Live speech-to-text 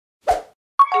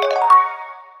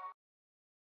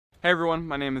Hey everyone,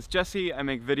 my name is Jesse. I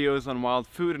make videos on wild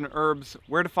food and herbs,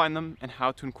 where to find them, and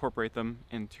how to incorporate them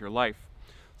into your life.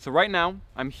 So right now,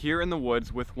 I'm here in the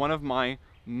woods with one of my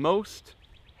most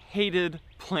hated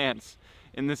plants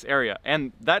in this area.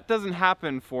 And that doesn't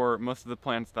happen for most of the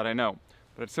plants that I know,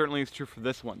 but it certainly is true for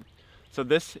this one. So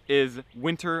this is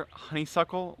winter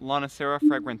honeysuckle, Lonicera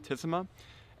fragrantissima.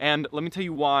 And let me tell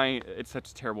you why it's such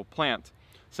a terrible plant.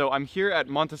 So I'm here at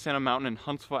Montesano Mountain in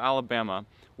Huntsville, Alabama,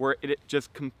 where it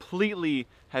just completely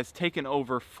has taken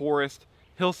over forest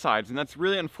hillsides. And that's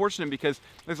really unfortunate because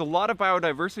there's a lot of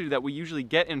biodiversity that we usually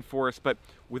get in forests, but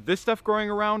with this stuff growing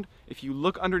around, if you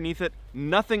look underneath it,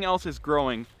 nothing else is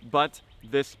growing but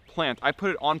this plant. I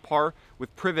put it on par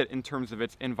with privet in terms of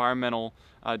its environmental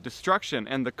destruction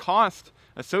and the cost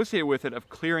associated with it of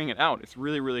clearing it out. It's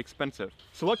really, really expensive.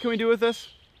 So what can we do with this?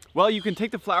 Well, you can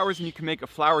take the flowers and you can make a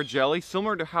flower jelly,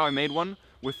 similar to how I made one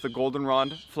with the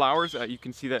goldenrod flowers. You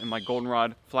can see that in my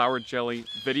goldenrod flower jelly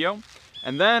video.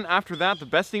 And then after that, the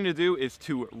best thing to do is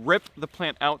to rip the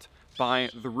plant out by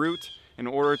the root in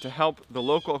order to help the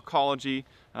local ecology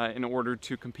in order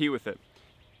to compete with it.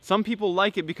 Some people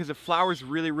like it because it flowers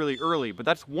really, really early, but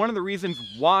that's one of the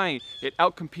reasons why it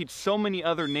outcompetes so many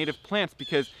other native plants,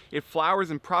 because it flowers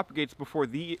and propagates before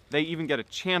they even get a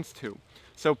chance to.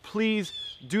 So please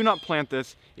do not plant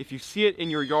this. If you see it in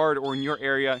your yard or in your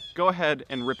area, go ahead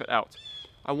and rip it out.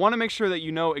 I want to make sure that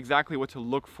you know exactly what to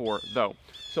look for though.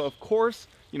 So of course,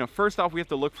 first off, we have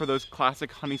to look for those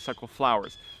classic honeysuckle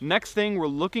flowers. Next thing, we're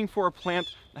looking for a plant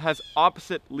that has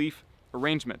opposite leaf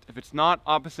arrangement. If it's not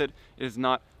opposite, it is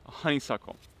not a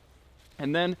honeysuckle.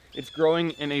 And then it's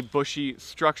growing in a bushy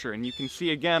structure, and you can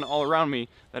see again all around me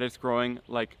that it's growing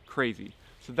like crazy.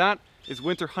 So that is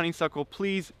winter honeysuckle.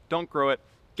 Please don't grow it.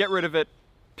 Get rid of it.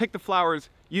 Pick the flowers,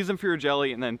 use them for your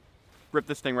jelly, and then rip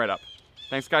this thing right up.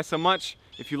 Thanks guys so much.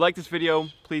 If you like this video,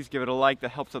 please give it a like.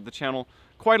 That helps out the channel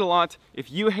quite a lot.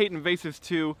 If you hate invasives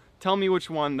too, tell me which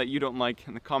one that you don't like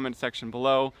in the comment section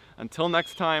below. Until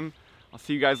next time, I'll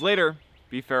see you guys later.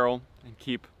 Be feral and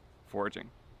keep foraging.